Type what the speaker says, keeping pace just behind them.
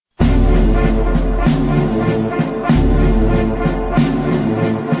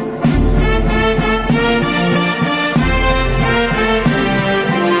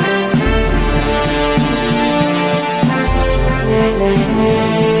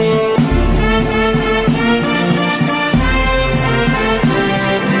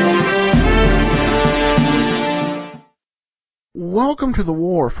Welcome to the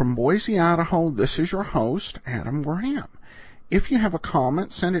War. From Boise, Idaho, this is your host, Adam Graham. If you have a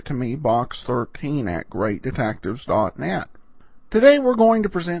comment, send it to me, box13 at greatdetectives.net. Today we're going to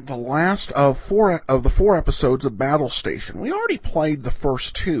present the last of the four episodes of Battle Station. We already played the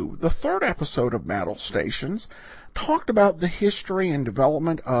first two. The third episode of Battle Stations talked about the history and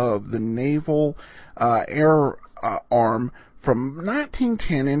development of the naval air arm from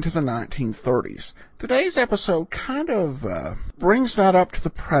 1910 into the 1930s. Today's episode kind of brings that up to the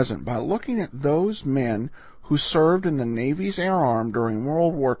present by looking at those men who served in the Navy's air arm during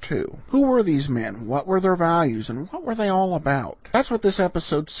World War II. Who were these men? What were their values? And what were they all about? That's what this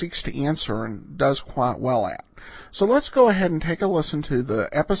episode seeks to answer and does quite well at. So let's go ahead and take a listen to the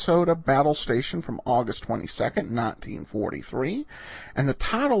episode of Battle Station from August 22nd, 1943. And the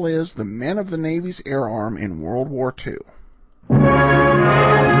title is The Men of the Navy's Air Arm in World War II.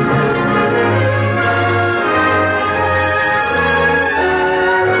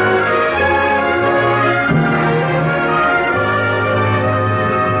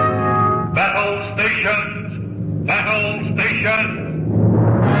 Battle stations! Battle stations!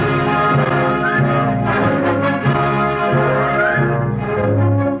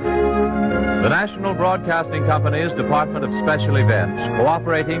 The National Broadcasting Company's Department of Special Events,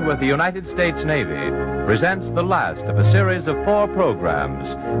 cooperating with the United States Navy, presents the last of a series of 4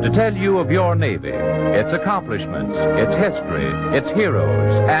 programs to tell you of your Navy, its accomplishments, its history, its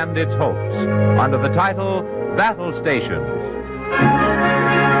heroes, and its hopes, under the title Battle Stations.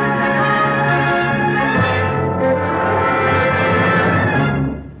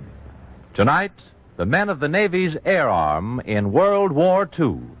 Tonight, the men of the Navy's air arm in World War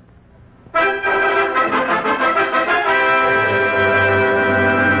II.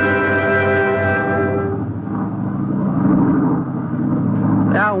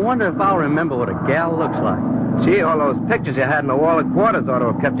 I wonder if I'll remember what a gal looks like. Gee, all those pictures you had in the wall at quarters ought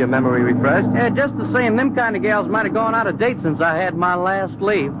to have kept your memory refreshed. Yeah, just the same, them kind of gals might have gone out of date since I had my last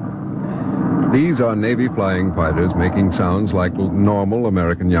leave. These are Navy flying fighters making sounds like normal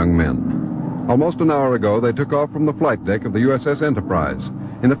American young men. Almost an hour ago, they took off from the flight deck of the USS Enterprise.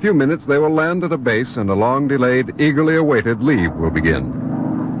 In a few minutes, they will land at a base, and a long-delayed, eagerly awaited leave will begin.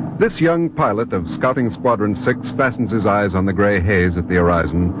 This young pilot of Scouting Squadron 6 fastens his eyes on the gray haze at the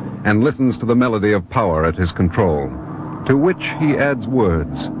horizon and listens to the melody of power at his control, to which he adds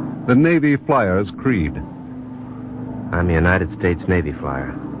words, the Navy flyer's creed. I'm a United States Navy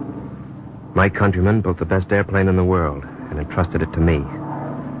flyer. My countrymen built the best airplane in the world and entrusted it to me.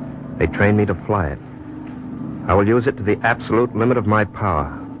 They trained me to fly it. I will use it to the absolute limit of my power.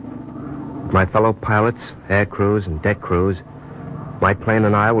 With my fellow pilots, air crews, and deck crews, my plane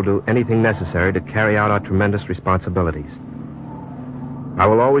and I will do anything necessary to carry out our tremendous responsibilities. I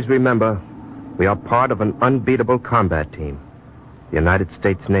will always remember we are part of an unbeatable combat team, the United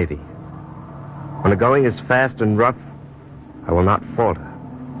States Navy. When the going is fast and rough, I will not falter.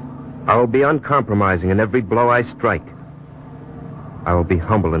 I will be uncompromising in every blow I strike. I will be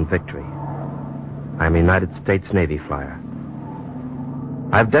humble in victory. I am a United States Navy flyer.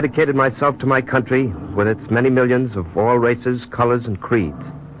 I've dedicated myself to my country with its many millions of all races, colors, and creeds.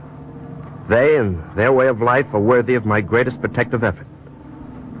 They and their way of life are worthy of my greatest protective effort.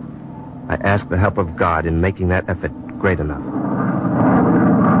 I ask the help of God in making that effort great enough.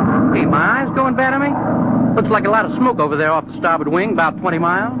 Hey, my eyes going bad on me? Looks like a lot of smoke over there off the starboard wing, about 20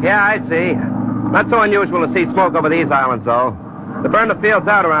 miles. Yeah, I see. Not so unusual to see smoke over these islands, though. They burn the fields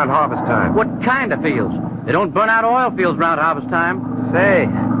out around harvest time. What kind of fields? They don't burn out oil fields around harvest time. Say,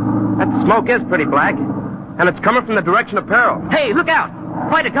 that smoke is pretty black. And it's coming from the direction of peril. Hey, look out!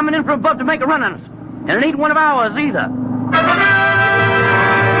 Fighter coming in from above to make a run on us. And it ain't one of ours either.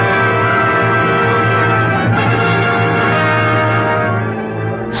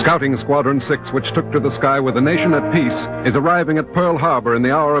 Scouting Squadron 6, which took to the sky with the nation at peace, is arriving at Pearl Harbor in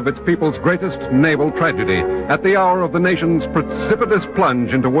the hour of its people's greatest naval tragedy, at the hour of the nation's precipitous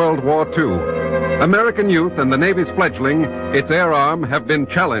plunge into World War II. American youth and the Navy's fledgling, its air arm, have been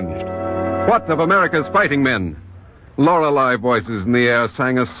challenged. What of America's fighting men? Lorelei voices in the air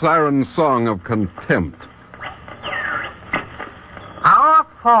sang a siren song of contempt. Our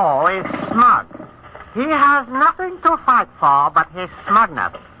foe is smug. He has nothing to fight for but his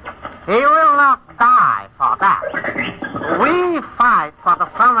smugness. He will not die for that. We fight for the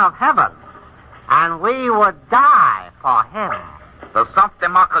Son of Heaven, and we would die for him. The soft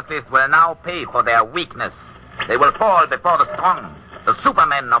democracies will now pay for their weakness. They will fall before the strong, the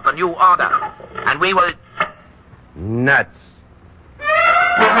supermen of the new order. And we will... Nuts.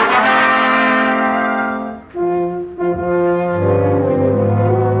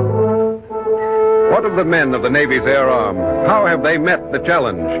 What of the men of the Navy's air arm? How have they met the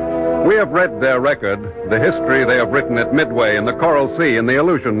challenge? We have read their record, the history they have written at Midway, in the Coral Sea, in the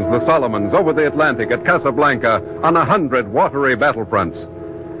Aleutians, the Solomons, over the Atlantic, at Casablanca, on 100 watery battlefronts.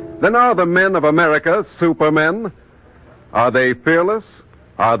 Then are the men of America supermen? Are they fearless?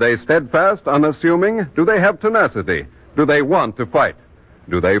 Are they steadfast, unassuming? Do they have tenacity? Do they want to fight?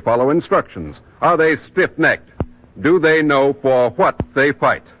 Do they follow instructions? Are they stiff-necked? Do they know for what they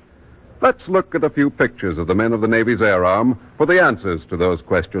fight? Let's look at a few pictures of the men of the Navy's air arm for the answers to those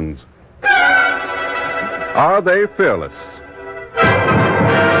questions. Are they fearless?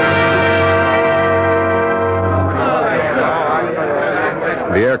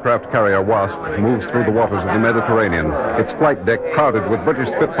 The aircraft carrier Wasp moves through the waters of the Mediterranean, its flight deck crowded with British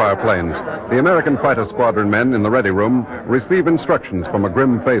Spitfire planes. The American fighter squadron men in the ready room receive instructions from a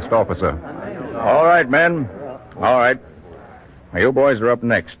grim-faced officer. All right, men. All right. Now, you boys are up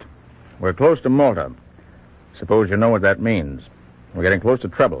next. We're close to Malta. Suppose you know what that means. We're getting close to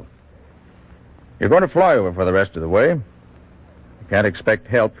trouble. You're going to fly over for the rest of the way. You can't expect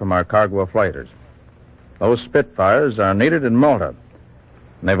help from our cargo of fighters. Those Spitfires are needed in Malta.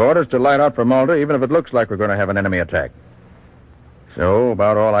 And they've orders to light out for Malta even if it looks like we're going to have an enemy attack. So,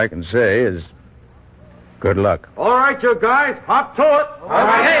 about all I can say is good luck. All right, you guys, hop to it. All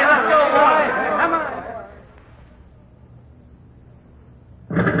right. Hey, let's go, boys. Come on.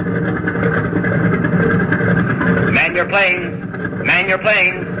 Man your planes. Man your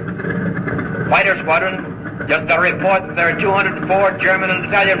planes. Fighter squadron, just got a report that there are 204 German and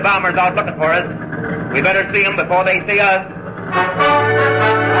Italian bombers out looking for us. We better see them before they see us.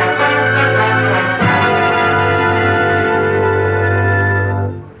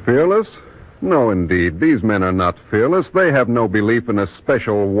 Fearless? No, indeed. These men are not fearless. They have no belief in a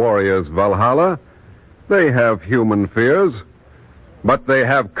special warrior's Valhalla. They have human fears. But they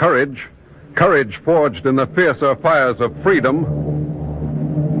have courage. Courage forged in the fiercer fires of freedom.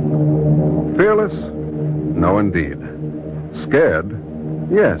 Fearless? No, indeed. Scared?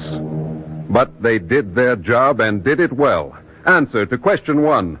 Yes. But they did their job and did it well. Answer to question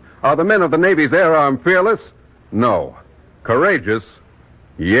 1. Are the men of the Navy's air arm fearless? No. Courageous?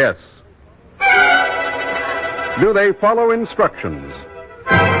 Yes. Do they follow instructions?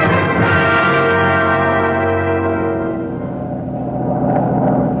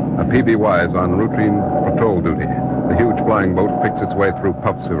 A PBY is on routine patrol duty. The huge flying boat picks its way through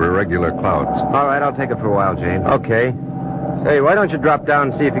puffs of irregular clouds. All right, I'll take it for a while, Jane. Okay. Hey, why don't you drop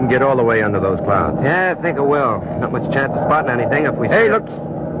down and see if you can get all the way under those clouds? Yeah, I think I will. Not much chance of spotting anything if we... Hey,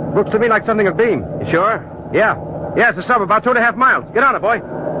 looks to me like something will beam. You sure? Yeah. Yeah, it's a sub, about 2.5 miles. Get on it, boy.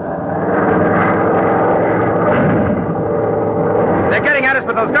 They're getting at us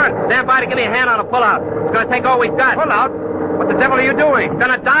with those guns. Stand by to give me a hand on a pull-out. It's going to take all we've got. Pull-out? What the devil are you doing?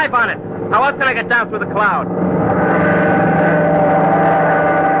 Going to dive on it. How else can I get down through the cloud?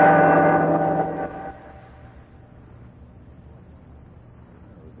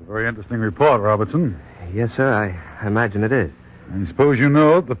 Very interesting report, Robertson. Yes, sir. I imagine it is. I suppose you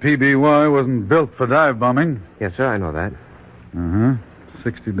know the PBY wasn't built for dive bombing. Yes, sir. I know that.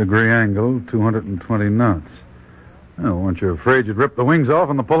 60-degree angle, 220 knots. Oh, weren't you afraid you'd rip the wings off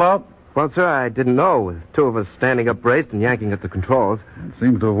on the pull-out? Well, sir, I didn't know. With 2 of us standing up braced and yanking at the controls. It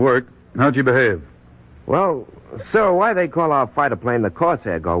seems to have worked. How'd you behave? Well, sir, why they call our fighter plane the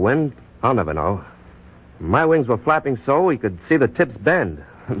Corsair Goldwind, I'll never know. My wings were flapping so we could see the tips bend.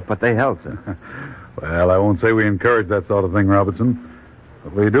 But they held, sir. Well, I won't say we encourage that sort of thing, Robertson.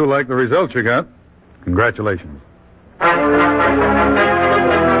 But we do like the results you got. Congratulations.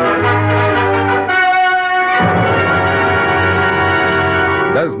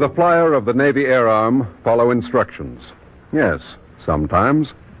 Does the flyer of the Navy Air Arm follow instructions? Yes,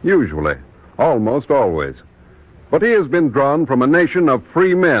 sometimes, usually, almost always. But he has been drawn from a nation of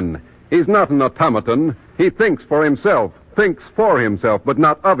free men. He's not an automaton. He thinks for himself, thinks for himself, but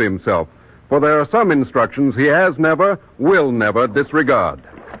not of himself. For there are some instructions he has never, will never disregard.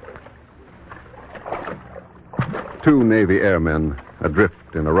 2 Navy airmen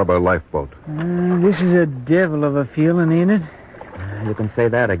adrift in a rubber lifeboat. This is a devil of a feeling, ain't it? You can say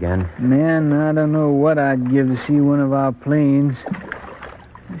that again. Man, I don't know what I'd give to see one of our planes.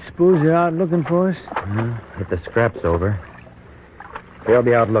 I suppose they're out looking for us? Get the scraps over. They'll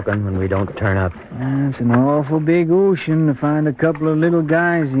be out looking when we don't turn up. It's an awful big ocean to find a couple of little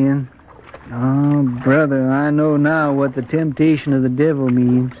guys in. Oh, brother, I know now what the temptation of the devil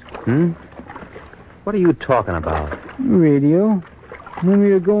means. What are you talking about? Radio. When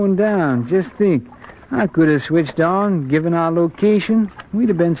we were going down, just think. I could have switched on, given our location. We'd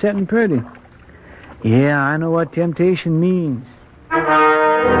have been setting pretty. Yeah, I know what temptation means.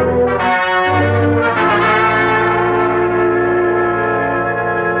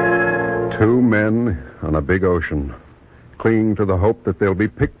 Two men on a big ocean, clinging to the hope that they'll be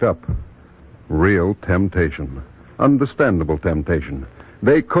picked up. Real temptation. Understandable temptation.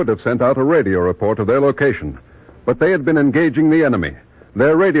 They could have sent out a radio report of their location, but they had been engaging the enemy.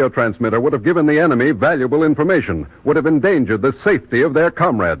 Their radio transmitter would have given the enemy valuable information, would have endangered the safety of their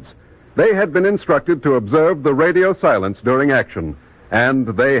comrades. They had been instructed to observe the radio silence during action, and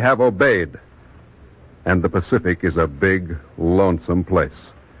they have obeyed. And the Pacific is a big, lonesome place.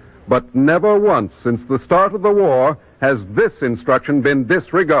 But never once since the start of the war has this instruction been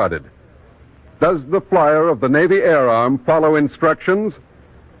disregarded. Does the flyer of the Navy Air Arm follow instructions?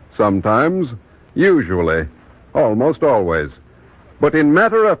 Sometimes, usually, almost always. But in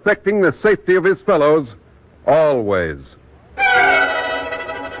matter affecting the safety of his fellows, always.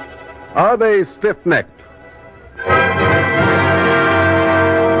 Are they stiff-necked?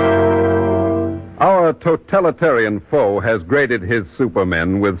 Our totalitarian foe has graded his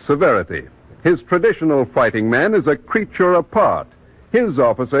supermen with severity. His traditional fighting man is a creature apart. His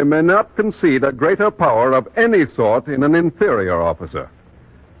officer may not concede a greater power of any sort in an inferior officer.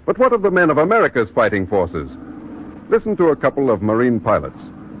 But what of the men of America's fighting forces? Listen to a couple of Marine pilots,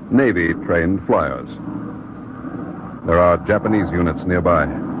 Navy-trained flyers. There are Japanese units nearby.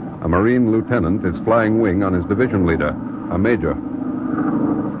 A Marine lieutenant is flying wing on his division leader, a major.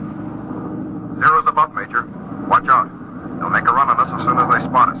 Zero's above, Major. Watch out. They'll make a run on us as soon as they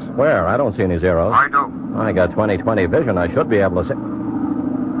spot us. Where? I don't see any zeros. I do. I got 20/20 vision. I should be able to see.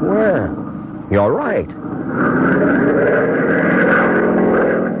 Where? You're right.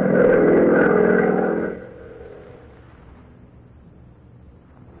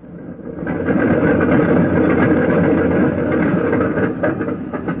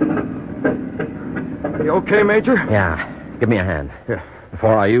 You okay, Major? Yeah. Give me a hand. Yeah.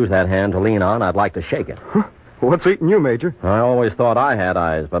 Before I use that hand to lean on, I'd like to shake it. Huh? What's eating you, Major? I always thought I had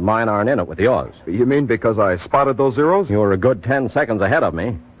eyes, but mine aren't in it with yours. You mean because I spotted those zeros? You were a good 10 seconds ahead of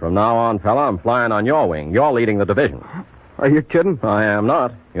me. From now on, fella, I'm flying on your wing. You're leading the division. Are you kidding? I am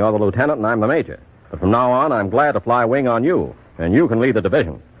not. You're the lieutenant and I'm the major. But from now on, I'm glad to fly wing on you, and you can lead the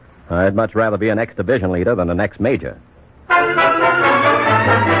division. I'd much rather be an ex-division leader than an ex-major.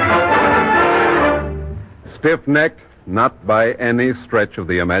 Stiff-necked, not by any stretch of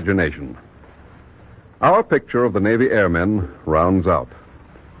the imagination. Our picture of the Navy airmen rounds out.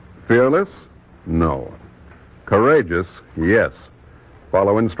 Fearless? No. Courageous? Yes.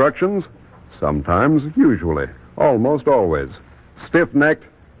 Follow instructions? Sometimes, usually, almost always. Stiff-necked?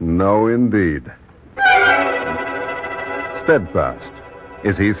 No, indeed. Steadfast.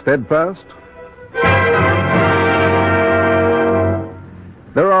 Is he steadfast?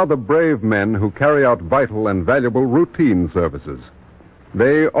 There are the brave men who carry out vital and valuable routine services.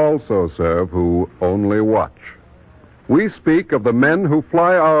 They also serve who only watch. We speak of the men who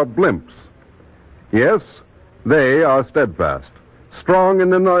fly our blimps. Yes, they are steadfast, strong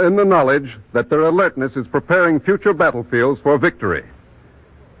in the knowledge that their alertness is preparing future battlefields for victory.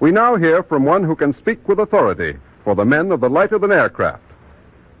 We now hear from one who can speak with authority for the men of the lighter-than aircraft.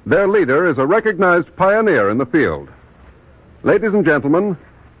 Their leader is a recognized pioneer in the field. Ladies and gentlemen,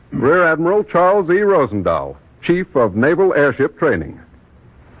 Rear Admiral Charles E. Rosendahl, Chief of Naval Airship Training.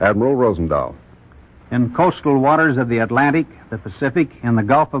 Admiral Rosendahl. In coastal waters of the Atlantic, the Pacific, in the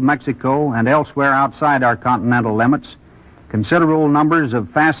Gulf of Mexico, and elsewhere outside our continental limits, considerable numbers of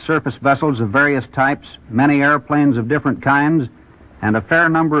fast surface vessels of various types, many airplanes of different kinds, and a fair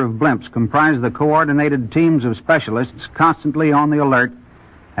number of blimps comprise the coordinated teams of specialists constantly on the alert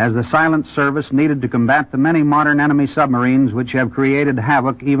as the silent service needed to combat the many modern enemy submarines which have created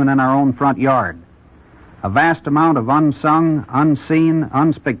havoc even in our own front yard. A vast amount of unsung, unseen,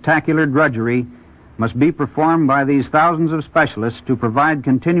 unspectacular drudgery must be performed by these thousands of specialists to provide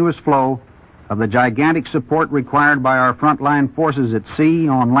continuous flow of the gigantic support required by our frontline forces at sea,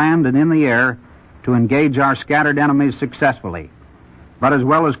 on land, and in the air to engage our scattered enemies successfully. But as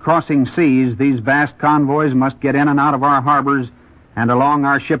well as crossing seas, these vast convoys must get in and out of our harbors and along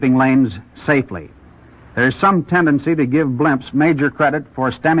our shipping lanes safely. There is some tendency to give blimps major credit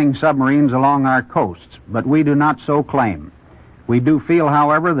for stemming submarines along our coasts, but we do not so claim. We do feel,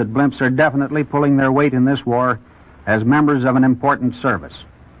 however, that blimps are definitely pulling their weight in this war as members of an important service.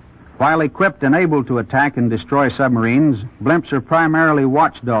 While equipped and able to attack and destroy submarines, blimps are primarily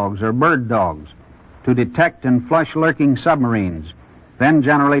watchdogs or bird dogs to detect and flush lurking submarines, then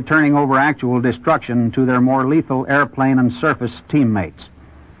generally turning over actual destruction to their more lethal airplane and surface teammates.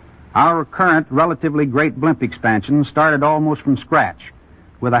 Our current relatively great blimp expansion started almost from scratch,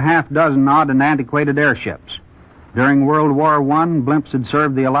 with a half-dozen odd and antiquated airships. During World War I, blimps had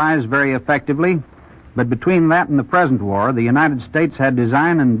served the Allies very effectively, but between that and the present war, the United States had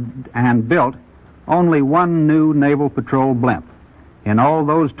designed and built only one new naval patrol blimp. In all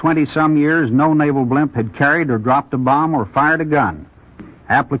those 20-some years, no naval blimp had carried or dropped a bomb or fired a gun.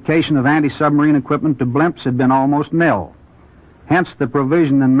 Application of anti-submarine equipment to blimps had been almost nil. Hence, the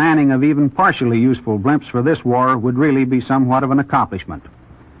provision and manning of even partially useful blimps for this war would really be somewhat of an accomplishment.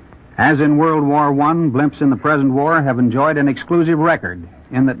 As in World War I, blimps in the present war have enjoyed an exclusive record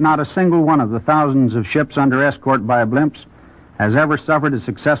in that not a single one of the thousands of ships under escort by blimps has ever suffered a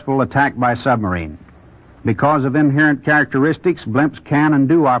successful attack by submarine. Because of inherent characteristics, blimps can and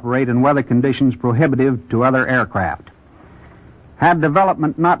do operate in weather conditions prohibitive to other aircraft. Had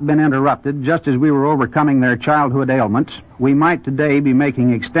development not been interrupted just as we were overcoming their childhood ailments, we might today be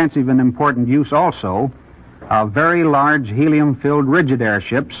making extensive and important use also of very large helium-filled rigid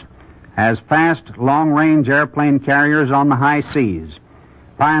airships as fast, long-range airplane carriers on the high seas.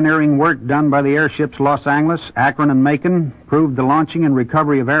 Pioneering work done by the airships Los Angeles, Akron, and Macon proved the launching and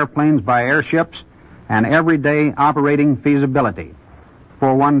recovery of airplanes by airships and everyday operating feasibility.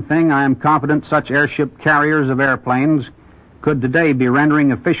 For one thing, I am confident such airship carriers of airplanes could today be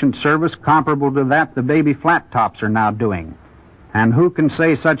rendering efficient service comparable to that the baby flat tops are now doing. And who can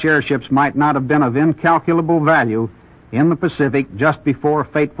say such airships might not have been of incalculable value in the Pacific just before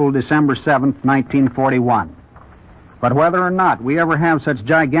fateful December 7th, 1941. But whether or not we ever have such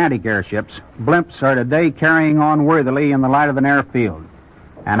gigantic airships, blimps are today carrying on worthily in the light of an airfield.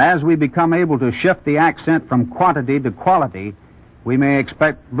 And as we become able to shift the accent from quantity to quality, we may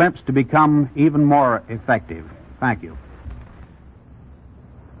expect blimps to become even more effective. Thank you.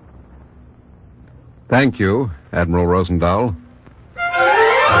 Thank you, Admiral Rosendahl.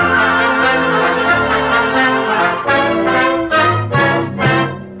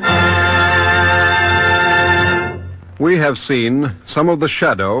 We have seen some of the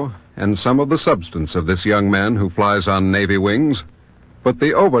shadow and some of the substance of this young man who flies on Navy wings, but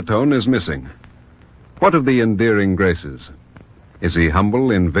the overtone is missing. What of the endearing graces? Is he humble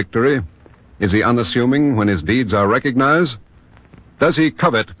in victory? Is he unassuming when his deeds are recognized? Does he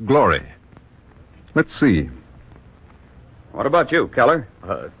covet glory? Let's see. What about you, Keller?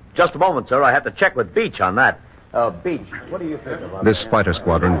 Just a moment, sir. I have to check with Beach on that. Beach, what do you think about This fighter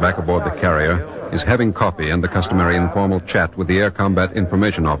squadron back aboard the carrier is having coffee and the customary informal chat with the Air Combat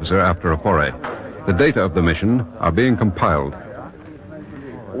Information Officer after a foray. The data of the mission are being compiled.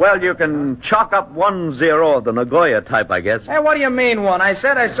 Well, you can chalk up 1-0 of the Nagoya type, I guess. Hey, what do you mean, one? I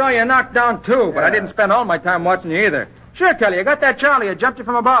said I saw you knock down two, but I didn't spend all my time watching you either. Sure, Kelly, you got that Charlie. I jumped you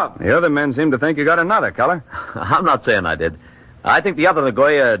from above. The other men seem to think you got another, Keller. I'm not saying I did. I think the other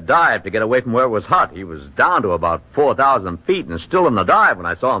Nagoya dived to get away from where it was hot. He was down to about 4,000 feet and still in the dive when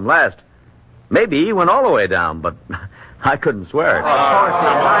I saw him last. Maybe he went all the way down, but I couldn't swear it.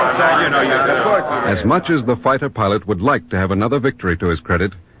 As much as the fighter pilot would like to have another victory to his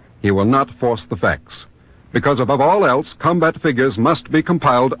credit, he will not force the facts. Because above all else, combat figures must be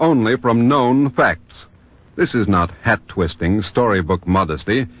compiled only from known facts. This is not hat-twisting, storybook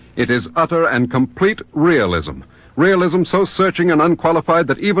modesty. It is utter and complete realism. Realism so searching and unqualified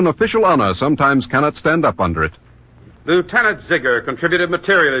that even official honor sometimes cannot stand up under it. Lieutenant Ziegler contributed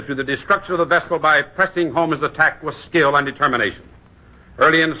materially to the destruction of the vessel by pressing home his attack with skill and determination.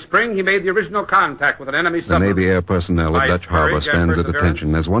 Early in the spring, he made the original contact with an enemy The submarine. Navy air personnel at Dutch Harbor stands at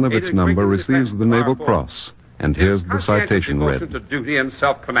attention as one of its number receives the Naval Cross. And here's the citation Devotion read. to duty and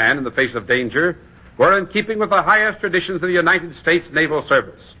self-command in the face of danger were in keeping with the highest traditions of the United States Naval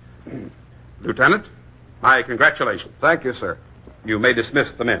Service. Lieutenant, my congratulations. Thank you, sir. You may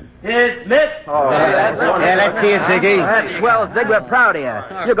dismiss the men. Dismiss. Let's see it, Ziggy. That's swell, Zig. We're proud of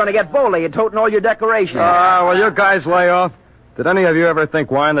you. You're going to get bullied toting all your decorations. Will you guys lay off? Did any of you ever think,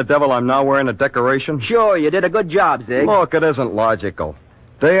 why in the devil I'm now wearing a decoration? Sure, you did a good job, Zig. Look, it isn't logical.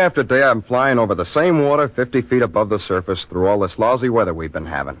 Day after day, I'm flying over the same water 50 feet above the surface through all this lousy weather we've been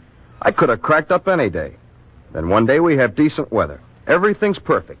having. I could have cracked up any day. Then one day we have decent weather. Everything's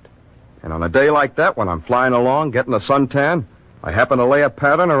perfect. And on a day like that, when I'm flying along, getting a suntan, I happen to lay a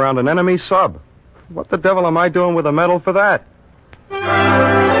pattern around an enemy sub. What the devil am I doing with a medal for that?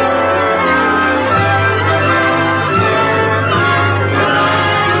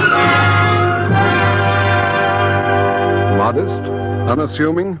 Modest?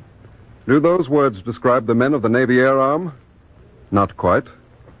 Unassuming? Do those words describe the men of the Navy Air Arm? Not quite.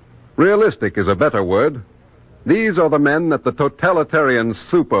 Realistic is a better word. These are the men that the totalitarian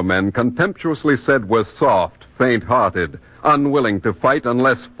supermen contemptuously said were soft, faint-hearted, unwilling to fight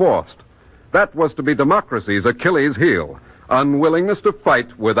unless forced. That was to be democracy's Achilles heel, unwillingness to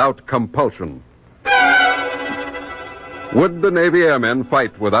fight without compulsion. Would the Navy airmen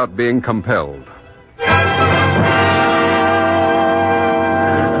fight without being compelled?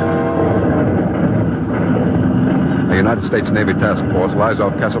 The United States Navy Task Force lies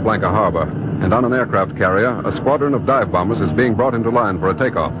off Casablanca Harbor, and on an aircraft carrier, a squadron of dive bombers is being brought into line for a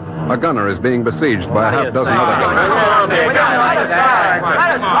takeoff. A gunner is being besieged by a half-dozen other gunners.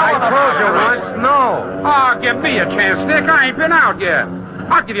 I told you once, no. Oh, give me a chance, Nick. I ain't been out yet.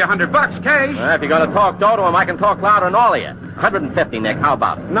 I'll give you $100 cash. If you're going to talk dough to him, I can talk louder than all of you. 150, Nick. How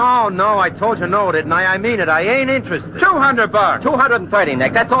about it? No, I told you no, didn't I? I mean it. I ain't interested. $200. 230,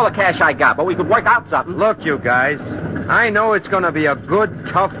 Nick. That's all the cash I got, but we could work out something. Look, you guys, I know it's going to be a good,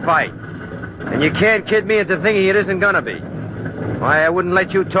 tough fight. And you can't kid me into thinking it isn't going to be. Why, I wouldn't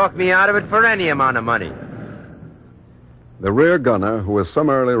let you talk me out of it for any amount of money. The rear gunner, who has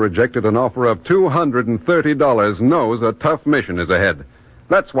summarily rejected an offer of $230, knows a tough mission is ahead.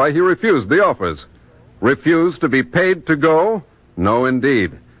 That's why he refused the offers. Refused to be paid to go? No,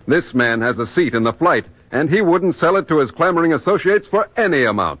 indeed. This man has a seat in the flight, and he wouldn't sell it to his clamoring associates for any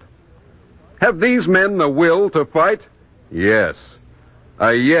amount. Have these men the will to fight? Yes.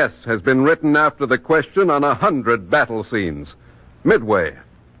 A yes has been written after the question on 100 battle scenes. Midway.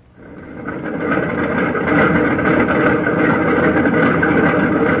 All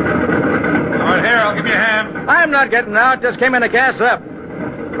right, here, I'll give you a hand. I'm not getting out. Just came in to gas up.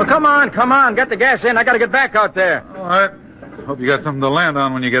 Well, come on. Get the gas in. I got to get back out there. All right. Hope you got something to land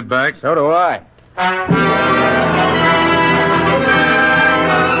on when you get back. So do I.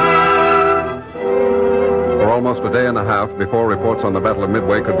 For almost a day and a half before reports on the Battle of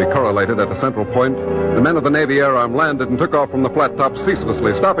Midway could be correlated at a central point, the men of the Navy Air Arm landed and took off from the flat top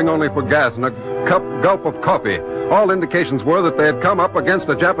ceaselessly, stopping only for gas and a gulp of coffee. All indications were that they had come up against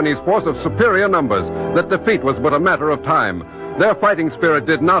a Japanese force of superior numbers, that defeat was but a matter of time. Their fighting spirit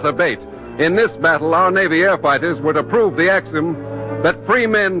did not abate. In this battle, our Navy air fighters were to prove the axiom that free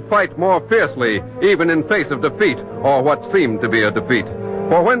men fight more fiercely, even in face of defeat, or what seemed to be a defeat.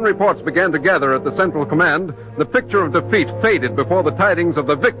 For when reports began to gather at the Central Command, the picture of defeat faded before the tidings of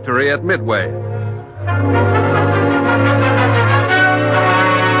the victory at Midway.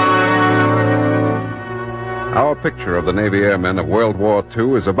 Our picture of the Navy airmen of World War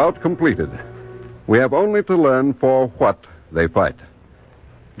II is about completed. We have only to learn for what they fight.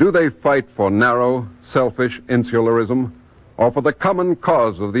 Do they fight for narrow, selfish insularism, or for the common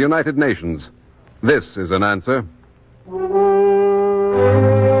cause of the United Nations? This is an answer.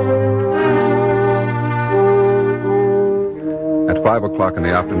 At 5 o'clock in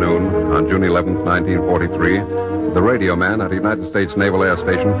the afternoon, on June 11th, 1943, the radio man at a United States Naval Air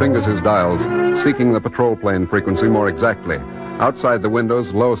Station fingers his dials, seeking the patrol plane frequency more exactly. Outside the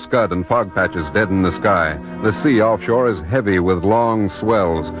windows, low scud and fog patches deaden the sky. The sea offshore is heavy with long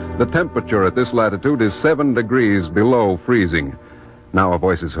swells. The temperature at this latitude is 7 degrees below freezing. Now a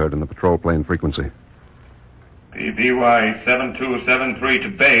voice is heard in the patrol plane frequency. PBY 7273 to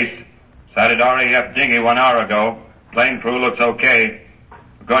base. Sighted RAF dinghy 1 hour ago. Plane crew looks okay.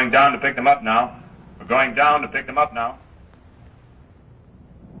 We're going down to pick them up now. Going down to pick them up now.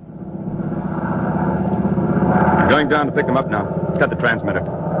 Cut the transmitter.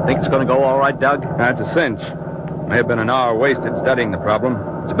 Think it's going to go all right, Doug? That's a cinch. May have been an hour wasted studying the problem.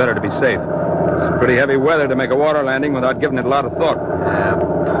 It's better to be safe. It's pretty heavy weather to make a water landing without giving it a lot of thought. Yeah,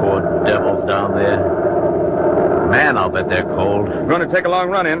 poor devils down there. Man, I'll bet they're cold. Going to take a long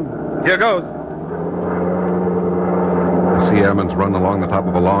run in. Here goes. The sea airman's run along the top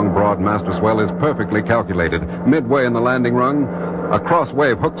of a long, broad master swell is perfectly calculated. Midway in the landing rung, a cross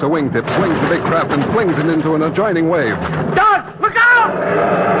wave hooks a wingtip, swings the big craft, and flings it into an adjoining wave. Doug, look out!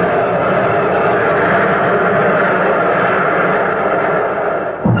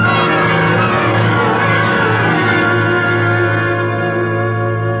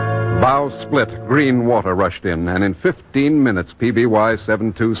 Bow split, green water rushed in, and in 15 minutes, PBY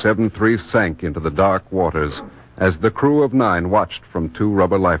 7273 sank into the dark waters as the crew of 9 watched from 2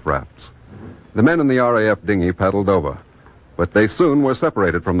 rubber life rafts. The men in the RAF dinghy paddled over, but they soon were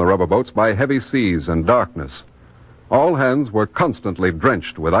separated from the rubber boats by heavy seas and darkness. All hands were constantly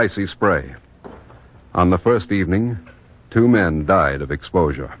drenched with icy spray. On the first evening, 2 men died of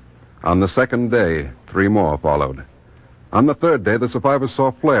exposure. On the second day, 3 more followed. On the third day, the survivors saw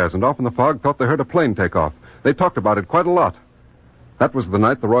flares and off in the fog thought they heard a plane take off. They talked about it quite a lot. That was the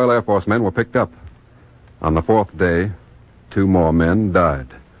night the Royal Air Force men were picked up. On the 4th day, 2 more men died.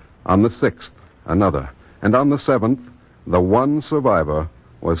 On the 6th, another. And on the 7th, the one survivor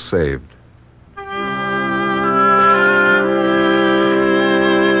was saved.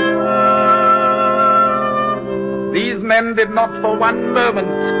 These men did not for one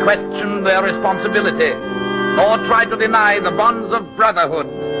moment question their responsibility. nor try to deny the bonds of brotherhood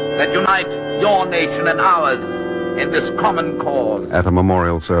that unite your nation and ours in this common cause. At a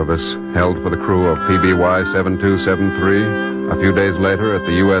memorial service held for the crew of PBY 7273, a few days later at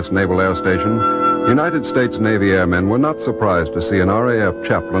the U.S. Naval Air Station, United States Navy airmen were not surprised to see an RAF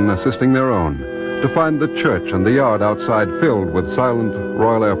chaplain assisting their own, to find the church and the yard outside filled with silent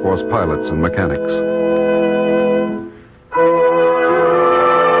Royal Air Force pilots and mechanics.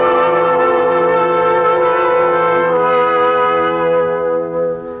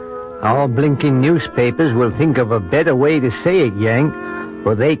 Our blinking newspapers will think of a better way to say it, Yank,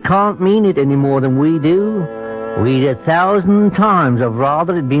 but they can't mean it any more than we do. We'd 1,000 times have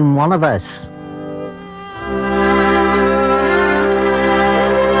rather it been one of us.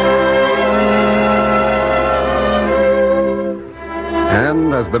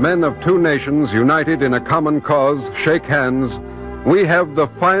 And as the men of two nations united in a common cause shake hands, we have the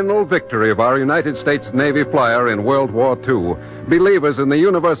final victory of our United States Navy flyer in World War II. Believers in the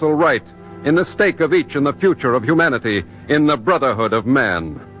universal right, in the stake of each in the future of humanity, in the brotherhood of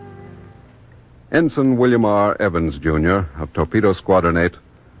man. Ensign William R. Evans, Jr., of Torpedo Squadron 8,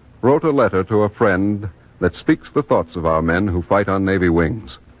 wrote a letter to a friend that speaks the thoughts of our men who fight on Navy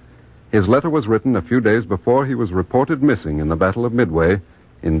wings. His letter was written a few days before he was reported missing in the Battle of Midway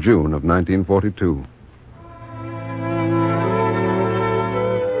in June of 1942.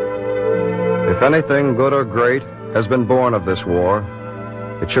 If anything good or great has been born of this war,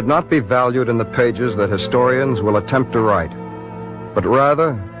 it should not be valued in the pages that historians will attempt to write, but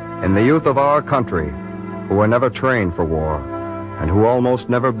rather in the youth of our country who were never trained for war and who almost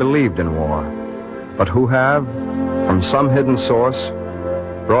never believed in war, but who have, from some hidden source,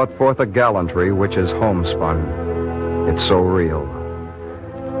 brought forth a gallantry which is homespun. It's so real.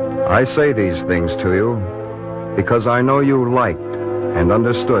 I say these things to you because I know you liked and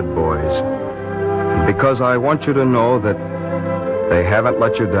understood boys, and because I want you to know that they haven't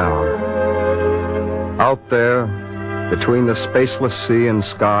let you down. Out there, between the spaceless sea and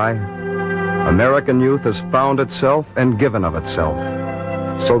sky, American youth has found itself and given of itself,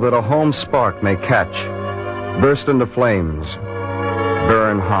 so that a home spark may catch, burst into flames,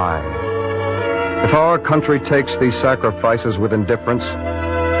 burn high. If our country takes these sacrifices with indifference,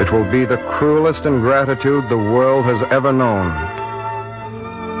 it will be the cruelest ingratitude the world has ever known.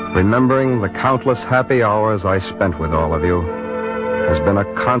 Remembering the countless happy hours I spent with all of you has been a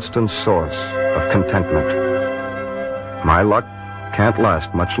constant source of contentment. My luck can't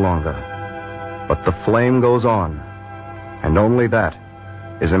last much longer, but the flame goes on, and only that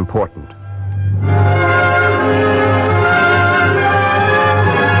is important.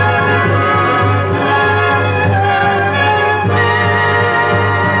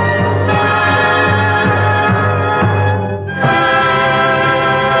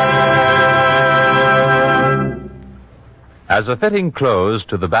 As a fitting close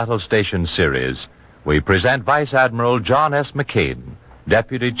to the Battle Station series, we present Vice Admiral John S. McCain,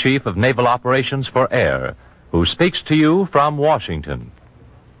 Deputy Chief of Naval Operations for Air, who speaks to you from Washington.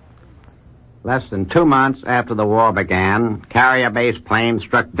 Less than 2 months after the war began, carrier-based planes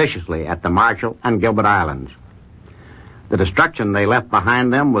struck viciously at the Marshall and Gilbert Islands. The destruction they left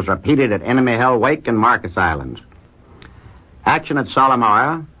behind them was repeated at Enemy Hell Wake and Marcus Islands. Action at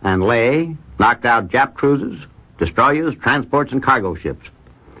Solomora and Leh knocked out Jap cruisers, destroyers, transports, and cargo ships.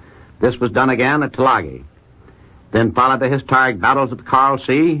 This was done again at Tulagi. Then followed the historic battles at the Coral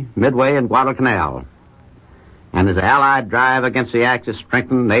Sea, Midway, and Guadalcanal. And as the Allied drive against the Axis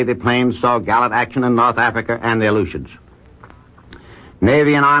strengthened, Navy planes saw gallant action in North Africa and the Aleutians.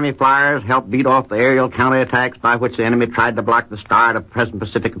 Navy and Army flyers helped beat off the aerial counterattacks by which the enemy tried to block the start of the present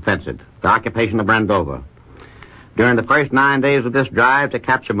Pacific offensive, the occupation of Brandova. During the first 9 days of this drive to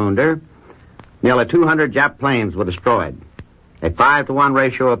Capsimunder, nearly 200 Jap planes were destroyed. A 5-to-1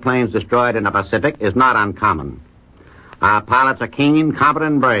 ratio of planes destroyed in the Pacific is not uncommon. Our pilots are keen,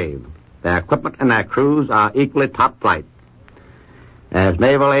 competent, and brave. Their equipment and their crews are equally top flight. As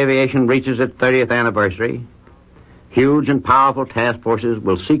naval aviation reaches its 30th anniversary, huge and powerful task forces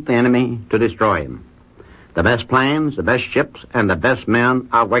will seek the enemy to destroy him. The best planes, the best ships, and the best men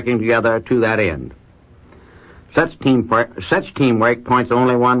are working together to that end. Such teamwork points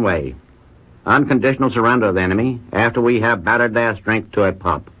only one way: unconditional surrender of the enemy after we have battered their strength to a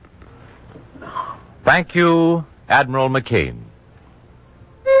pulp. Thank you, Admiral McCain.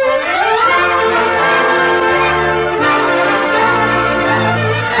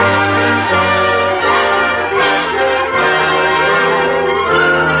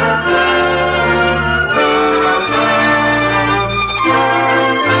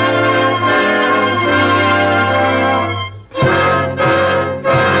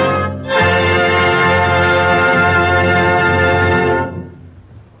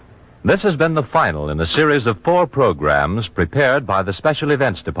 This has been the final in a series of 4 programs prepared by the Special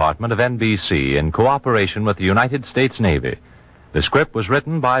Events Department of NBC in cooperation with the United States Navy. The script was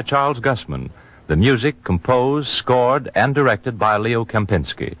written by Charles Gussman. The music composed, scored, and directed by Leo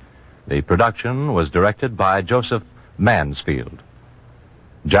Kempinski. The production was directed by Joseph Mansfield.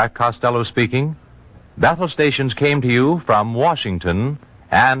 Jack Costello speaking. Battle stations came to you from Washington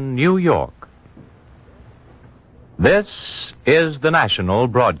and New York. This is the National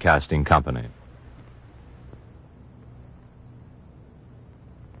Broadcasting Company.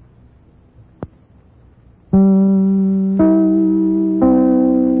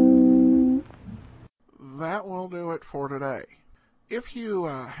 That will do it for today. If you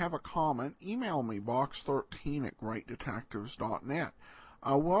have a comment, email me, box13@greatdetectives.net.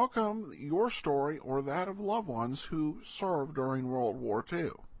 I welcome your story or that of loved ones who served during World War II.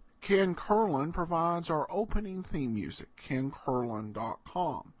 Ken Curlin provides our opening theme music,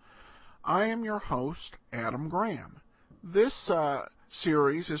 KenCurlin.com. I am your host, Adam Graham. This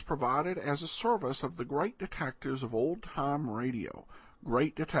series is provided as a service of the Great Detectives of Old Time Radio,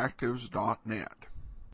 GreatDetectives.net.